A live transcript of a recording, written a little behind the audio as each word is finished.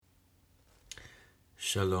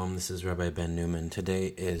Shalom, this is Rabbi Ben Newman. Today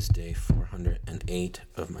is day 408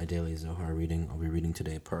 of my daily Zohar reading. I'll be reading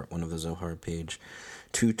today part 1 of the Zohar, page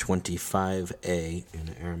 225a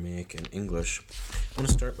in Aramaic and English. I want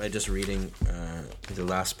to start by just reading the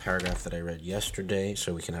last paragraph that I read yesterday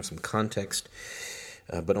so we can have some context,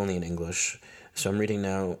 but only in English. So I'm reading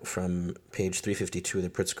now from page 352 of the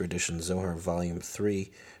Pritzker edition, Zohar, volume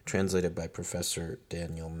 3, translated by Professor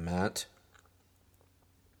Daniel Matt.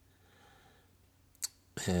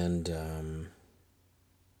 And then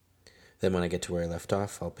when I get to where I left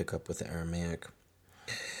off, I'll pick up with the Aramaic.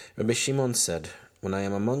 Rabbi Shimon said, "When I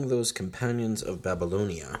am among those companions of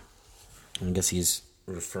Babylonia," I guess he's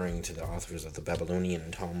referring to the authors of the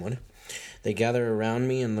Babylonian Talmud, "they gather around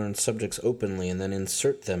me and learn subjects openly and then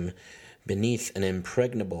insert them beneath an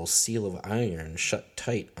impregnable seal of iron shut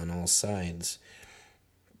tight on all sides.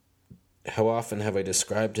 How often have I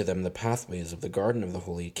described to them the pathways of the garden of the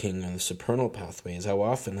Holy King and the supernal pathways? How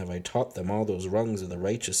often have I taught them all those rungs of the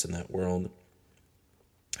righteous in that world?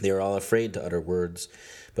 They are all afraid to utter words,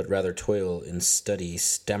 but rather toil in study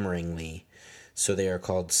stammeringly. So they are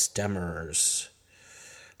called stammerers,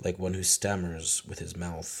 like one who stammers with his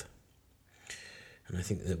mouth." And I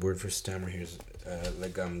think the word for stammer here is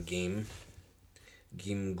legam gim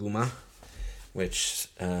guma, which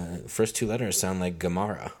first two letters sound like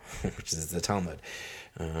Gemara, which is the Talmud.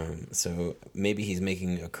 So maybe he's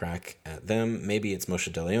making a crack at them. Maybe it's Moshe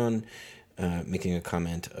DeLeon making a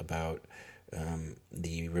comment about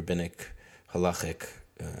the rabbinic, halachic,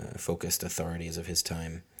 focused authorities of his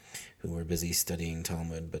time who were busy studying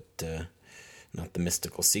Talmud, but not the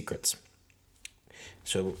mystical secrets.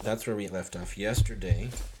 So that's where we left off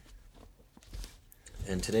yesterday.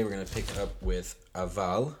 And today we're going to pick up with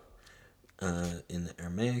Aval, in the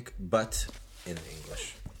Aramaic, but in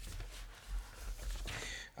English.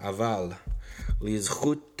 Aval,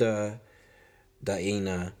 lizchut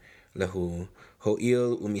da'ina lahu,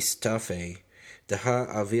 ho'il umistafe, daha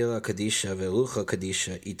avila kadisha verucha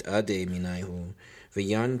kadisha it'ade minayhu,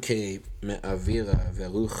 v'yanke me'avila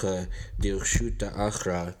verucha dirshuta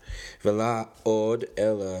achra, v'la od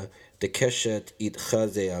ela dekeshet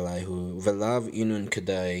itchaze alayhu, v'lav inun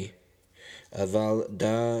kadai, אבל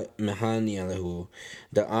דה מהניה לו,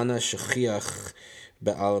 דאנה שכיח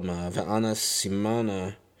בעלמא, ואנה סימנה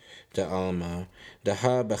דעלמא,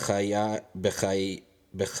 דה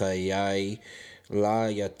בחיי לה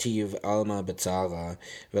יטיב עלמא בצערה,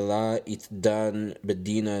 ולה יתדן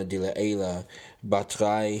בדינה דלעילה,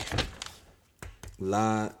 בתרי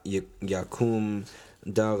לה יקום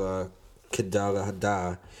דרה כדרה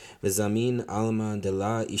דה, וזמין עלמא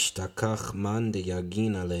דלה ישתכח מן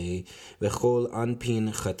דיגין עלי, וכל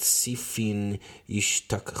אנפין חציפין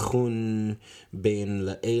ישתכחון בין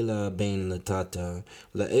לעילה בין לטאטה,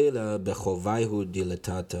 לעילה בחובייהו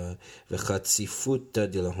דלטאטה, וחציפותא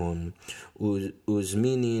דלהון,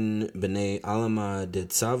 וזמינין בני עלמא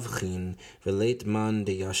דצבחין, ולית מן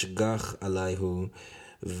דישגח עליהו,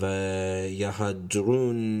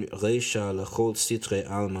 ויהדרון רשע לכל סתרי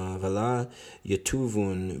עלמא, ולה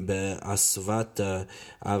יטובון באסוותא,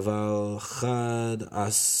 אבל חד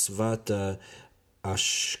אסוותא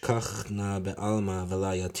אשכחנה בעלמא,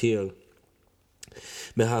 ולה יתיר.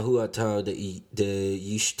 בההו אתר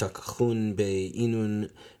דישתכחון באינון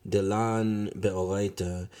דלן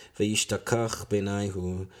באורייתא, וישתכח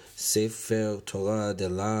ביניהו ספר תורה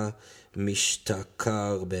דלה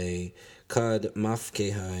משתכר בי, כד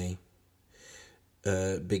מפקהי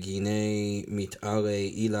בגיני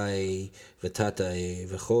מתארי אילי ותתאי,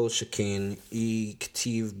 וכל שכן אי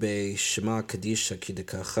כתיב בשמה קדישה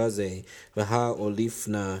כדכחזה,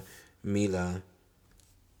 והאוליפנה מילה.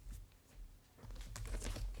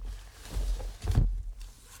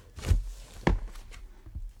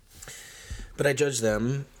 But I judge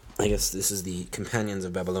them, I guess this is the companions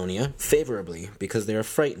of Babylonia, favorably, because they are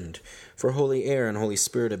frightened. For holy air and holy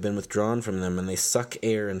spirit have been withdrawn from them, and they suck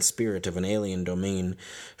air and spirit of an alien domain.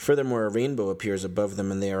 Furthermore, a rainbow appears above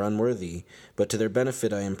them, and they are unworthy. But to their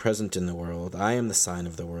benefit I am present in the world. I am the sign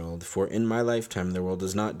of the world. For in my lifetime the world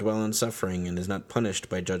does not dwell in suffering, and is not punished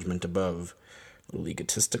by judgment above. A little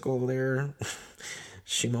egotistical there,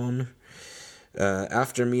 Shimon.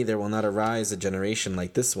 After me there will not arise a generation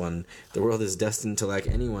like this one. The world is destined to lack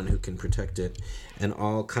anyone who can protect it, and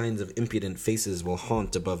all kinds of impudent faces will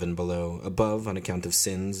haunt above and below. Above, on account of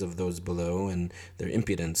sins of those below and their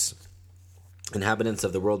impudence. Inhabitants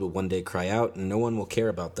of the world will one day cry out, and no one will care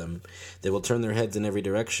about them. They will turn their heads in every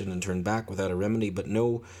direction and turn back without a remedy,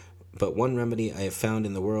 but one remedy I have found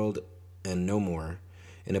in the world, and no more.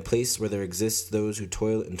 In a place where there exists those who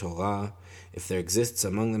toil in Torah, if there exists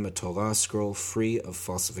among them a Torah scroll free of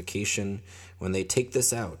falsification, when they take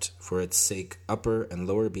this out, for its sake upper and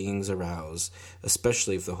lower beings arouse,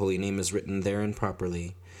 especially if the holy name is written therein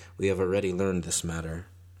properly. We have already learned this matter.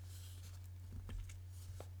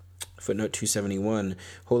 Footnote 271,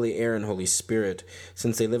 Holy Air and Holy Spirit.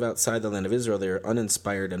 Since they live outside the land of Israel, they are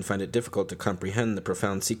uninspired and find it difficult to comprehend the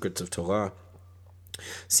profound secrets of Torah.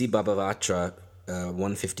 See Baba Vatra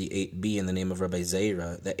 158b in the name of Rabbi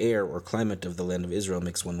Zeira. The air or climate of the land of Israel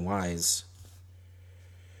makes one wise.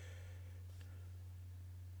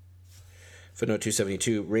 Footnote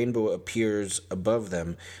 272, rainbow appears above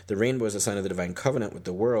them. The rainbow is a sign of the divine covenant with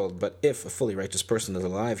the world, but if a fully righteous person is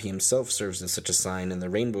alive, he himself serves as such a sign, and the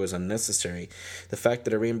rainbow is unnecessary. The fact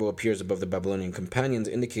that a rainbow appears above the Babylonian companions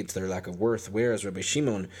indicates their lack of worth, whereas Rabbi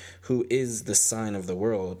Shimon, who is the sign of the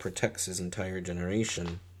world, protects his entire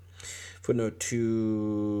generation. Footnote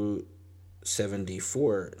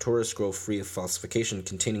 274, Torah scroll free of falsification,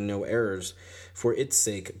 containing no errors. For its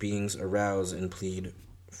sake, beings arouse and plead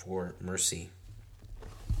for mercy.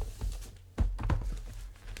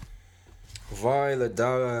 Vai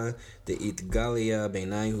ledara de itgalia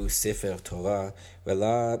benaihu sefer Torah,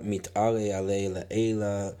 vela mit'are ale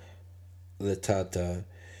le'ela letata.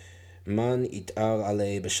 Man it'ar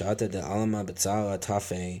ale b'shata de alma b'tzara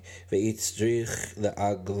tafe, ve'itzrich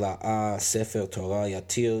le'agla'a sefer Torah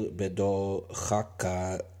yatir bedor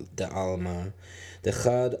chaka de alma.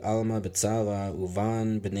 Dechad alma b'tzara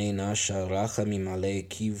uvan b'nei nasha racha mimale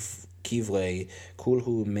kivrei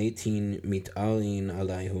kulhu metin mit'arin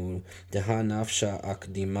alayhu deha nafsha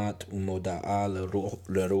akdimat umoda'a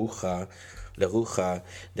lerucha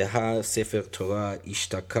deha sefer Torah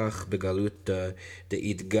ishtakach begaluta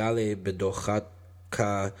de'itgale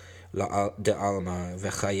bedochaka de alma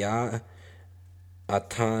v'chaya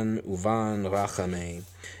atan uvan rachame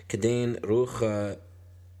kedain rucha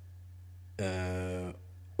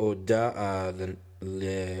Oda'a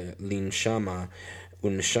linshama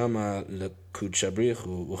unshama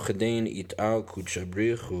lekuchabrichu uchedain it'al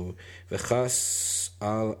kuchabrichu v'chas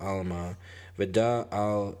al alma v'da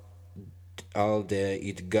al de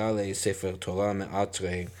itgale sefer Torah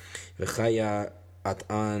me'atre v'chaya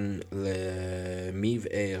at'an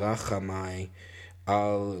lemiv'e rachamai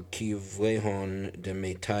al kivrehon de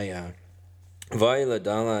metaya. Vai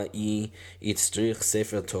ladala itzrich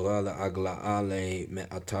sefer Torah le'agla'a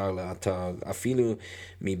me'atar le'atar afilu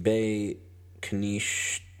mibei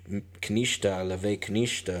knishta leve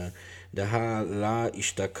knishta daha la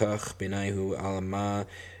ishtakach benaihu alma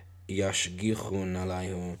yashgichun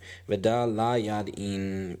alayhu veda la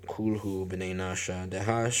yad'in kulhu b'nei nasha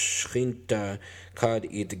daha shchinta kad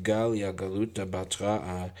itgalia galuta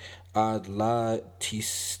batra'a ad la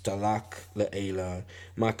tistalak le'ela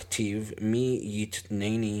maktiv mi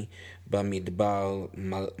yitneni bamidbar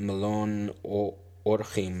malon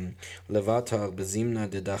orchim levatar bezimna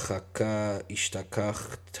dedachaka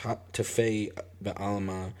ishtakach tefei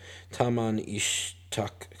be'alma taman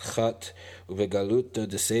ishtakchat ubegaluta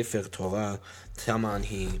de sefer Torah taman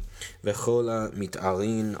hi vechola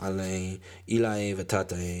mit'arin alei ilai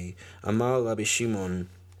v'tatei amar Rabbi Shimon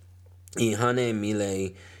ihane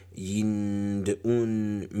milei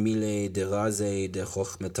Yindeun mile de raze de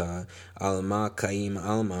chochmeta alma kaim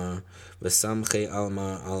alma v'samche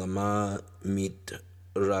alma alma mit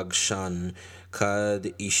ragshan kad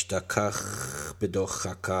ishtakach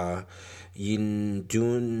bedochaka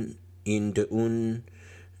yindeun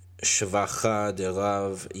shvacha de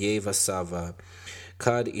rav yevasava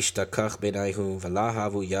kad ishtakach benaihu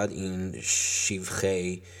v'lahavu yad in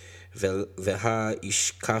shivchei Veha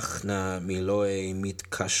ishkachna miloi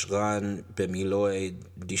mitkashran bemiloi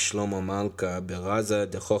dishlomo malka beraza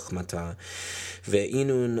de chochmata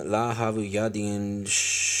ve'inun lahavu yadin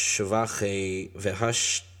shvache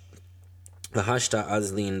v'hashta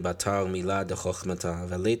azlin batar mila de chochmata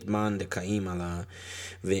ve'let man de kaim ala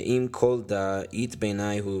ve'im kol da it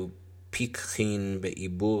benaihu pikchin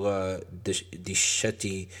be'ibura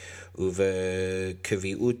disheti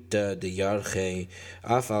ובקביעות דירחי,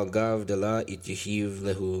 אף על גב דלה יתייhiv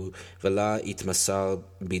lehu, ולה יתמסר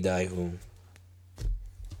בידייהו.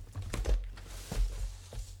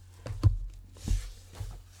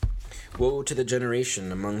 Woe to the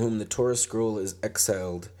generation among whom the Torah scroll is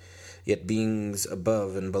exiled, yet beings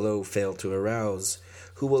above and below fail to arouse.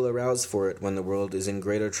 Who will arouse for it when the world is in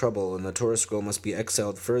greater trouble, and the Torah scroll must be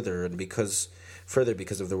exiled further because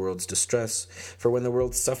of the world's distress? For when the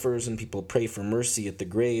world suffers and people pray for mercy at the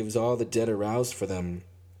graves, all the dead arouse for them.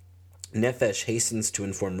 Nefesh hastens to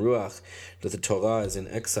inform Ruach that the Torah is in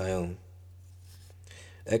exile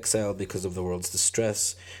because of the world's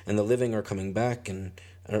distress, and the living are coming back, and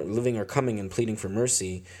living or coming and pleading for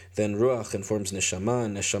mercy. Then Ruach informs Neshama,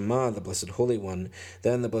 and Neshama, the Blessed Holy One.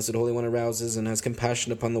 Then the Blessed Holy One arouses and has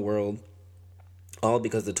compassion upon the world, all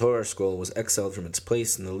because the Torah scroll was exiled from its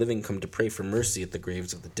place, and the living come to pray for mercy at the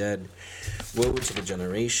graves of the dead. Woe to the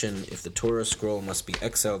generation if the Torah scroll must be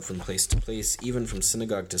exiled from place to place, even from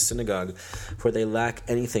synagogue to synagogue, for they lack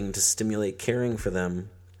anything to stimulate caring for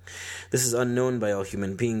them. This is unknown by all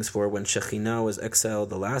human beings, for when Shekhinah was exiled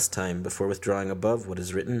the last time, before withdrawing above what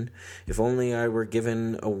is written, "If only I were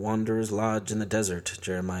given a wanderer's lodge in the desert,"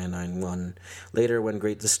 Jeremiah 9:1. Later, when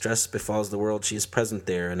great distress befalls the world, she is present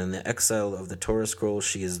there, and in the exile of the Torah scroll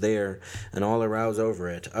she is there, and all arouse over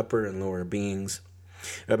it, upper and lower beings.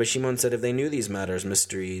 Rabbi Shimon said, if they knew these matters,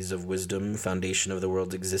 mysteries of wisdom, foundation of the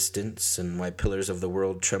world's existence, and why pillars of the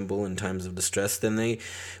world tremble in times of distress, then they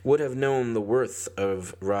would have known the worth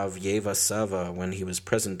of Rav Yeva Sava when he was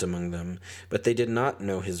present among them. But they did not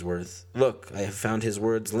know his worth. Look, I have found his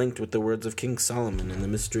words linked with the words of King Solomon in the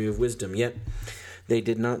mystery of wisdom, yet they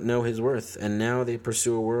did not know his worth, and now they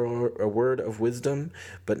pursue a word of wisdom,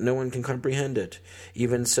 but no one can comprehend it.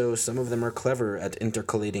 Even so, some of them are clever at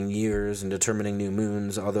intercalating years and determining new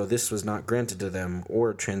moons, although this was not granted to them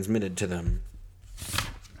or transmitted to them.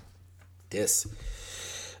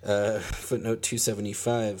 Footnote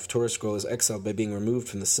 275, Torah scroll is exiled by being removed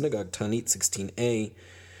from the synagogue, Ta'anit 16a.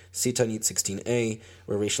 See Ta'anit 16a,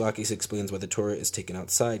 where Reish Lakish explains why the Torah is taken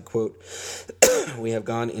outside. Quote, we have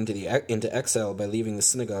gone into exile by leaving the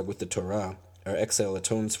synagogue with the Torah. Our exile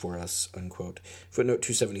atones for us, unquote. Footnote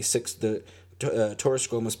 276, the Torah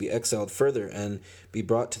scroll must be exiled further and be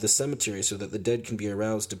brought to the cemetery so that the dead can be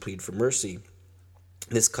aroused to plead for mercy.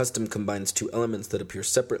 This custom combines two elements that appear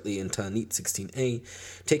separately in Ta'anit 16a,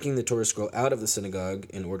 taking the Torah scroll out of the synagogue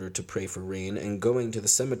in order to pray for rain, and going to the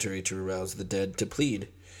cemetery to arouse the dead to plead.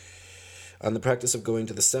 On the practice of going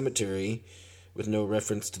to the cemetery, with no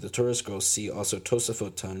reference to the Torah scroll, see also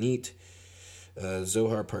Tosafot Ta'anit,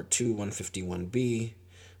 Zohar Part 2, 151b,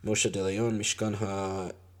 Moshe de Leon, Mishkan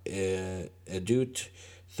HaEdut,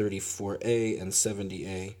 34a and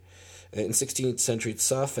 70a. In 16th century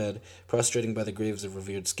Tzafed, prostrating by the graves of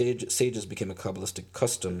revered sages became a Kabbalistic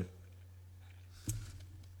custom.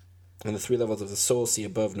 On the three levels of the soul, see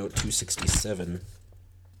above, note 267.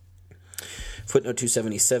 Footnote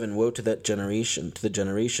 277, woe to the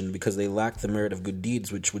generation, because they lack the merit of good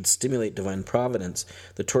deeds which would stimulate divine providence.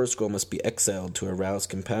 The Torah scroll must be exiled to arouse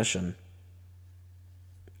compassion.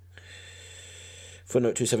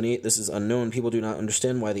 Footnote 278, this is unknown. People do not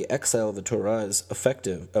understand why the exile of the Torah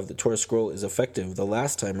scroll is effective. The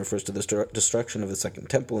last time refers to the destruction of the Second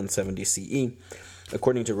Temple in 70 CE.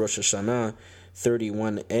 According to Rosh Hashanah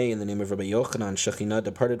 31a, in the name of Rabbi Yochanan, Shekhinah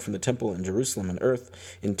departed from the temple in Jerusalem on earth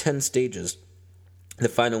in 10 stages, the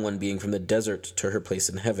final one being from the desert to her place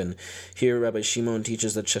in heaven. Here, Rabbi Shimon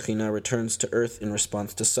teaches that Shekhinah returns to earth in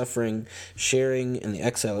response to suffering, sharing in the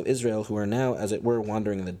exile of Israel, who are now, as it were,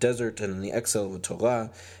 wandering in the desert, and in the exile of the Torah,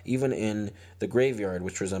 even in the graveyard,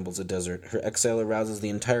 which resembles a desert. Her exile arouses the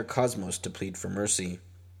entire cosmos to plead for mercy.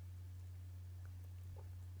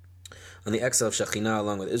 On the exile of Shekhinah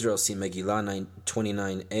along with Israel, see Megillah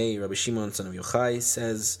 29a. Rabbi Shimon, son of Yochai,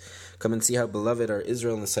 says, come and see how beloved are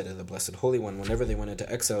Israel in the sight of the Blessed Holy One. Whenever they went into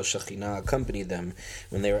exile, Shekhinah accompanied them.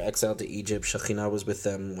 When they were exiled to Egypt, Shekhinah was with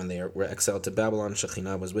them. When they were exiled to Babylon,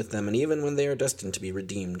 Shekhinah was with them. And even when they are destined to be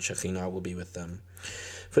redeemed, Shekhinah will be with them.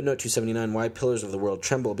 Footnote 279, why pillars of the world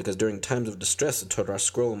tremble? Because during times of distress, the Torah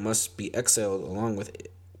scroll must be exiled along with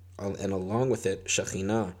it,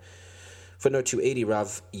 Shekhinah. Footnote 280,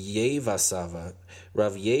 Rav Yeva Sava.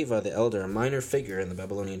 Rav Yeva, the elder, a minor figure in the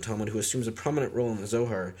Babylonian Talmud who assumes a prominent role in the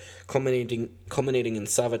Zohar, culminating in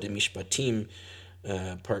Sava de Mishpatim,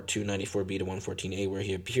 part 294b to 114a, where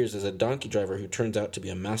he appears as a donkey driver who turns out to be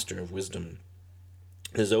a master of wisdom.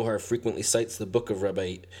 The Zohar frequently cites the book of Rav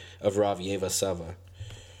Yeva Sava.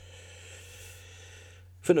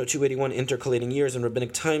 Footnote 281, intercalating years. In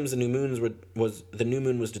rabbinic times, the new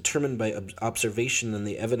moon was determined by observation and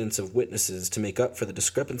the evidence of witnesses to make up for the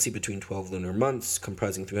discrepancy between 12 lunar months,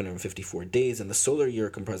 comprising 354 days, and the solar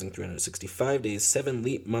year, comprising 365 days. 7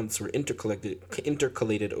 leap months were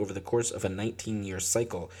intercalated over the course of a 19-year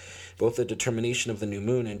cycle. Both the determination of the new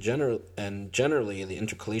moon and generally the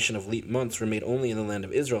intercalation of leap months were made only in the land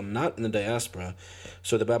of Israel, not in the diaspora,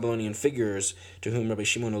 so the Babylonian figures to whom Rabbi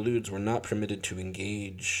Shimon alludes were not permitted to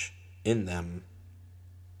engage in them.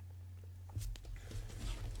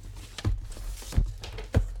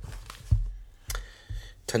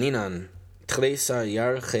 Taninan, Tresa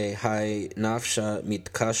yarche hai nafsha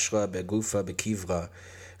mitkashra begufa bekivra,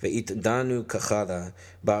 ve'itdanu kachala,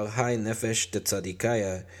 bar hai nefesh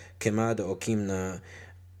tetzadikaya, kema de'okimna,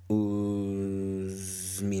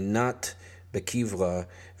 וזמינת בקברה,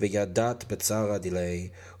 וידת בצרה דילי,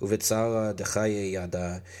 ובצרה דחיי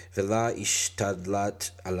ידה, ולה השתדלת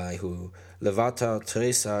עליהו. לבטר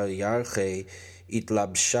תריסר ירחי,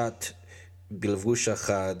 התלבשת בלבוש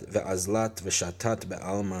אחד, ואזלת ושתת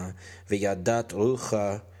בעלמא, וידת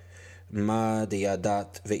רוחה מה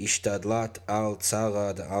דידת, והשתדלת על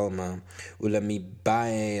צרה דעלמא,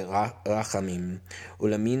 ולמיבאי רחמים,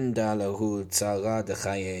 ולמינדה להו צרה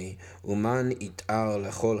דחיי, ומן יתאר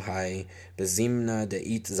לכל היי, בזמנה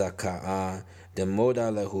דאית זכאה, דמודה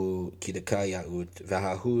להו כדקה יאות,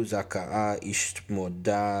 וההוא זכאה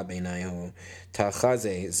ישתמודה ביניהו,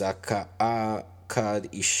 תחזה זכאה כד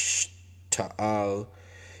ישתעל,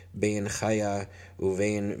 בין חיה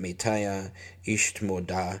ובין מתיה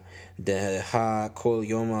ישתמודה, דהה כל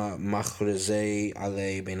יום מכרזי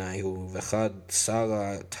עלי ביניהו, וחד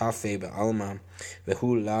שרה תפה בעלמא,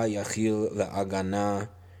 והוא לה יכיל להגנה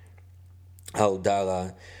על דלה,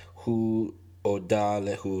 הוא הודה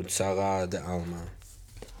להו צרה דעלמא.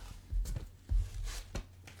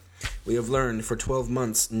 We have learned for 12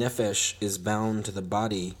 months Nefesh is bound to the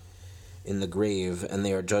body in the grave, and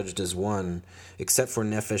they are judged as one, except for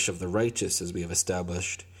Nefesh of the righteous, as we have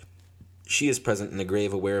established. She is present in the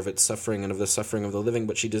grave, aware of its suffering and of the suffering of the living,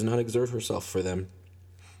 but she does not exert herself for them.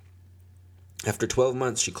 After 12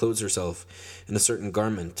 months, she clothes herself in a certain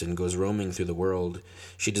garment and goes roaming through the world.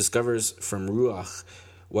 She discovers from Ruach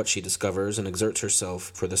what she discovers and exerts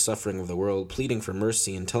herself for the suffering of the world, pleading for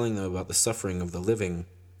mercy and telling them about the suffering of the living.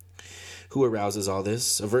 Who arouses all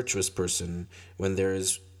this? A virtuous person, when there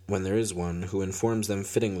is one who informs them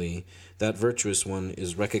fittingly. That virtuous one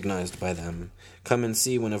is recognized by them. Come and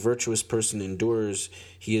see, when a virtuous person endures,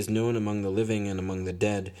 he is known among the living and among the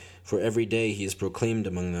dead, for every day he is proclaimed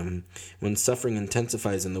among them. When suffering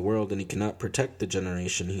intensifies in the world and he cannot protect the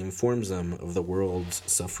generation, he informs them of the world's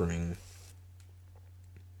suffering.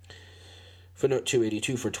 Footnote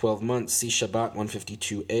 282, for 12 months, see Shabbat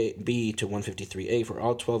 152b to 153a. For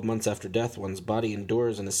all 12 months after death, one's body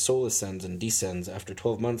endures and his soul ascends and descends. After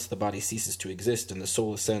 12 months, the body ceases to exist and the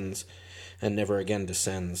soul ascends and never again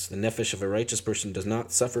descends. The nefesh of a righteous person does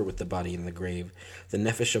not suffer with the body in the grave. The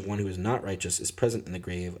nefesh of one who is not righteous is present in the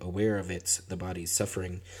grave, aware of the body's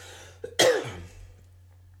suffering.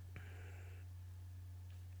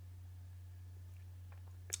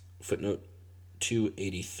 Footnote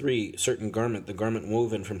 283, certain garment, the garment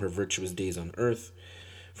woven from her virtuous days on earth.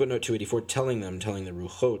 Footnote 284, telling the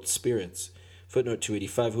ruchot, spirits. Footnote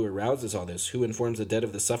 285, who arouses all this? Who informs the dead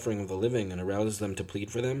of the suffering of the living and arouses them to plead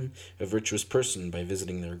for them? A virtuous person, by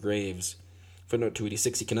visiting their graves. Footnote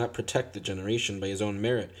 286, he cannot protect the generation by his own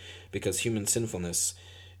merit, because human sinfulness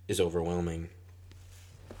is overwhelming.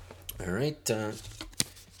 All right,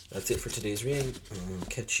 that's it for today's reading. I'll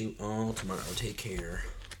catch you all tomorrow. Take care.